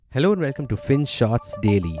Hello and welcome to FinShots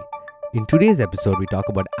Daily. In today's episode, we talk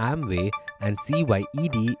about Amway and see why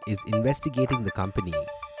ED is investigating the company.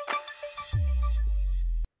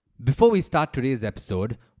 Before we start today's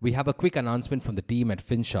episode, we have a quick announcement from the team at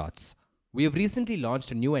FinShots. We have recently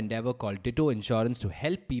launched a new endeavor called Ditto Insurance to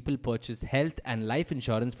help people purchase health and life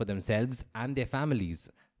insurance for themselves and their families.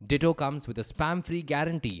 Ditto comes with a spam-free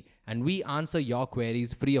guarantee, and we answer your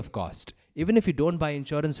queries free of cost, even if you don't buy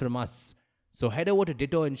insurance from us. So head over to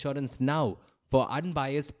Ditto Insurance now for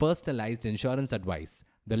unbiased, personalized insurance advice.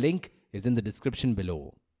 The link is in the description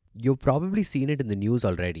below. You've probably seen it in the news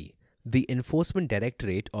already. The Enforcement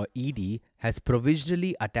Directorate or ED has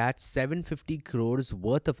provisionally attached 750 crores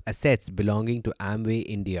worth of assets belonging to Amway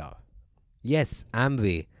India. Yes,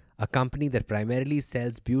 Amway, a company that primarily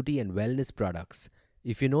sells beauty and wellness products.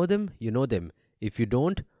 If you know them, you know them. If you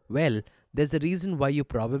don't, well, there's a reason why you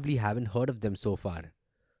probably haven't heard of them so far.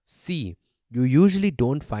 See, you usually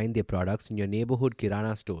don't find their products in your neighborhood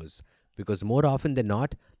kirana stores because more often than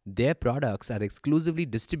not, their products are exclusively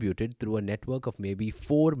distributed through a network of maybe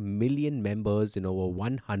 4 million members in over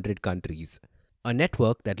 100 countries. A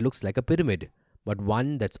network that looks like a pyramid, but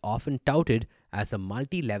one that's often touted as a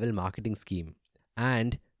multi-level marketing scheme.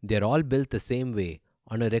 And they're all built the same way,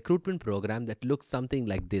 on a recruitment program that looks something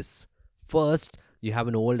like this. First, you have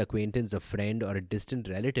an old acquaintance, a friend, or a distant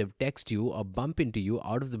relative text you or bump into you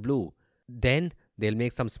out of the blue. Then they'll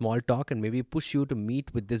make some small talk and maybe push you to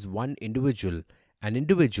meet with this one individual, an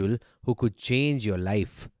individual who could change your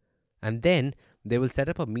life. And then they will set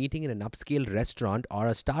up a meeting in an upscale restaurant or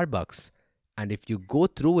a Starbucks. And if you go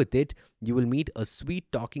through with it, you will meet a sweet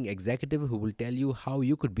talking executive who will tell you how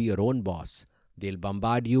you could be your own boss. They'll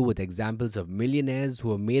bombard you with examples of millionaires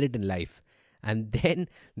who have made it in life. And then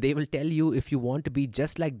they will tell you if you want to be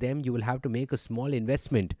just like them, you will have to make a small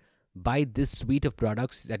investment. Buy this suite of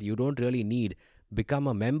products that you don't really need, become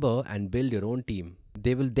a member, and build your own team.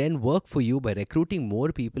 They will then work for you by recruiting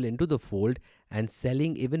more people into the fold and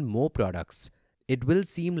selling even more products. It will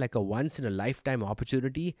seem like a once in a lifetime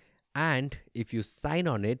opportunity, and if you sign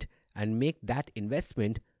on it and make that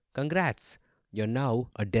investment, congrats! You're now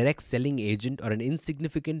a direct selling agent or an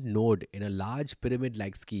insignificant node in a large pyramid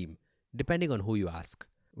like scheme, depending on who you ask.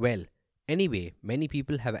 Well, anyway, many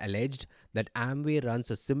people have alleged that Amway runs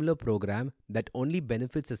a similar program that only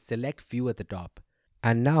benefits a select few at the top.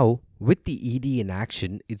 And now, with the ED in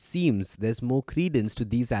action, it seems there's more credence to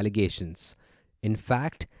these allegations. In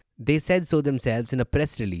fact, they said so themselves in a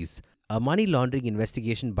press release. A money laundering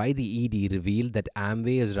investigation by the ED revealed that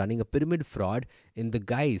Amway is running a pyramid fraud in the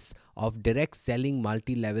guise of direct selling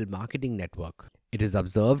multi-level marketing network. It is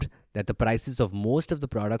observed that the prices of most of the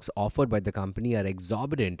products offered by the company are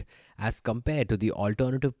exorbitant as compared to the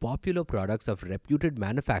alternative popular products of reputed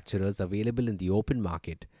manufacturers available in the open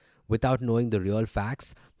market. Without knowing the real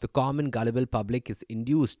facts, the common gullible public is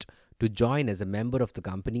induced to join as a member of the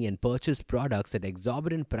company and purchase products at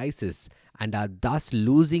exorbitant prices and are thus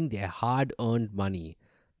losing their hard-earned money.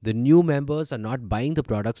 The new members are not buying the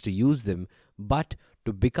products to use them, but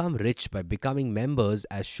to become rich by becoming members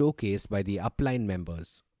as showcased by the upline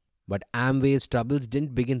members. But Amway's troubles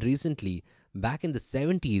didn't begin recently. Back in the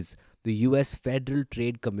 70s, the US Federal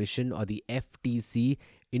Trade Commission or the FTC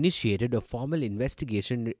initiated a formal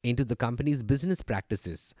investigation into the company's business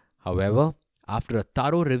practices. However, after a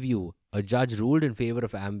thorough review, a judge ruled in favor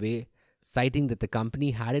of Amway, citing that the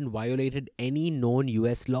company hadn't violated any known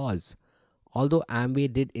US laws. Although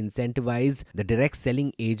Amway did incentivize the direct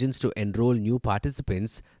selling agents to enroll new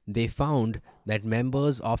participants, they found that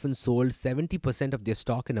members often sold 70% of their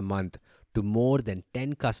stock in a month to more than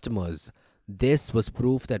 10 customers. This was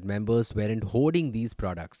proof that members weren't hoarding these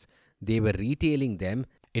products, they were retailing them.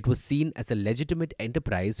 It was seen as a legitimate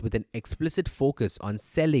enterprise with an explicit focus on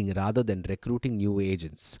selling rather than recruiting new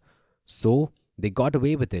agents. So, they got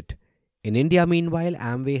away with it. In India, meanwhile,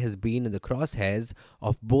 Amway has been in the crosshairs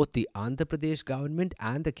of both the Andhra Pradesh government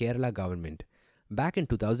and the Kerala government. Back in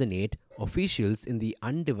 2008, officials in the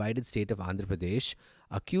undivided state of Andhra Pradesh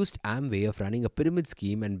accused Amway of running a pyramid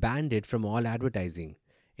scheme and banned it from all advertising.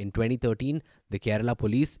 In 2013, the Kerala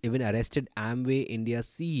police even arrested Amway India's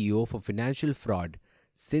CEO for financial fraud.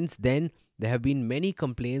 Since then, there have been many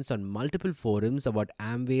complaints on multiple forums about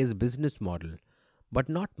Amway's business model. But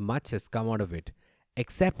not much has come out of it.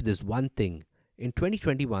 Except this one thing. In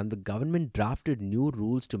 2021, the government drafted new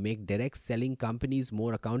rules to make direct selling companies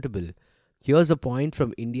more accountable. Here's a point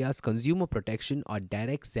from India's Consumer Protection or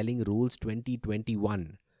Direct Selling Rules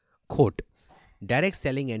 2021. Quote, direct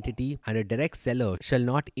selling entity and a direct seller shall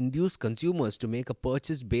not induce consumers to make a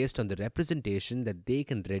purchase based on the representation that they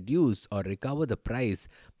can reduce or recover the price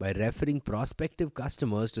by referring prospective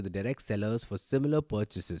customers to the direct sellers for similar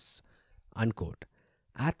purchases. Unquote.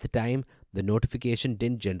 At the time, the notification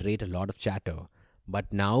didn't generate a lot of chatter,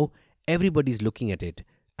 but now everybody's looking at it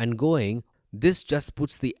and going, this just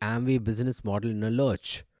puts the Amway business model in a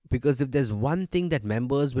lurch. Because if there's one thing that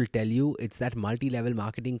members will tell you, it's that multi-level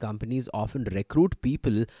marketing companies often recruit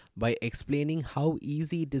people by explaining how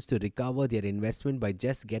easy it is to recover their investment by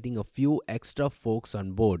just getting a few extra folks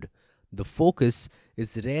on board. The focus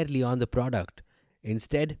is rarely on the product.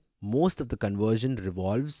 Instead, most of the conversion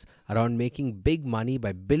revolves around making big money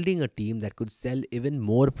by building a team that could sell even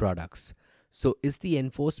more products. So is the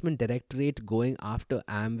Enforcement Directorate going after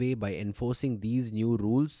Amway by enforcing these new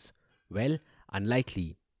rules? Well,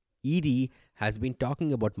 unlikely. ED has been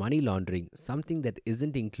talking about money laundering, something that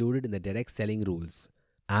isn't included in the direct selling rules.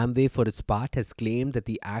 Amway, for its part, has claimed that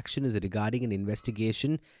the action is regarding an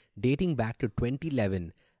investigation dating back to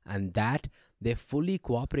 2011 and that they're fully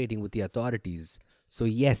cooperating with the authorities. So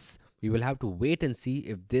yes, we will have to wait and see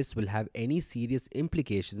if this will have any serious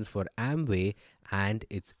implications for Amway and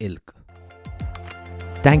its ilk.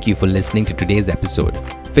 Thank you for listening to today's episode.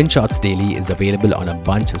 FinShots Daily is available on a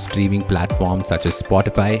bunch of streaming platforms such as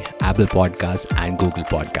Spotify, Apple Podcasts, and Google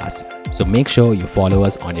Podcasts. So make sure you follow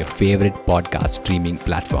us on your favorite podcast streaming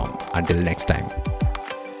platform. Until next time.